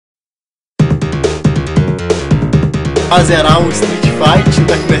Pra zerar o Street Fight,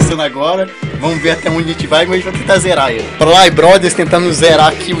 tá começando agora. Vamos ver até onde a gente vai, mas a gente vai tentar zerar ele. Pra lá, Ibrothers tentando zerar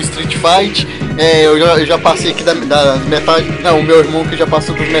aqui o Street Fight. Eu já passei aqui das metade. Não, o meu irmão que já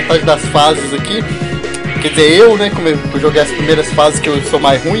passou das metade das fases aqui. Quer dizer, eu, né, como eu joguei as primeiras fases que eu sou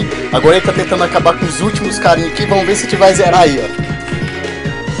mais ruim. Agora ele tá tentando acabar com os últimos carinhos aqui. Vamos ver se a gente vai zerar aí,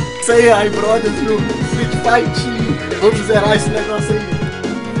 ó. Isso aí, Ibrothers no Street Fight. Vamos zerar esse negócio aí.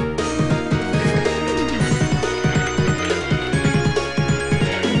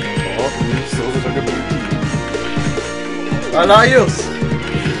 Vai lá, Wilson.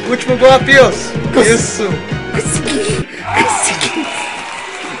 Último golpe, Wilson. Isso. Consegui.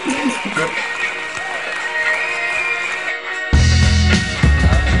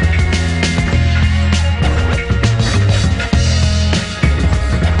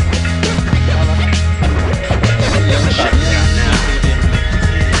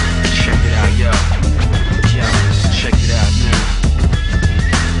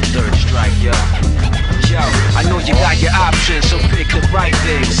 So pick the right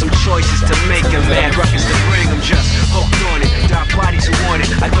thing, some choices to make and mad ruckus to bring. I'm just hooked on it, dark bodies who want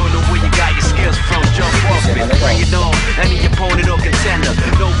it. I don't know where you got your skills from, jump off it, bring it on. Any opponent or contender,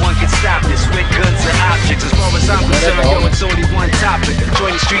 no one can stop this with guns and objects. As far as I'm concerned, yo, it's only one topic.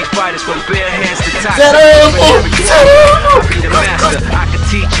 Join the street fighters from bare hands to top. I'll be the master,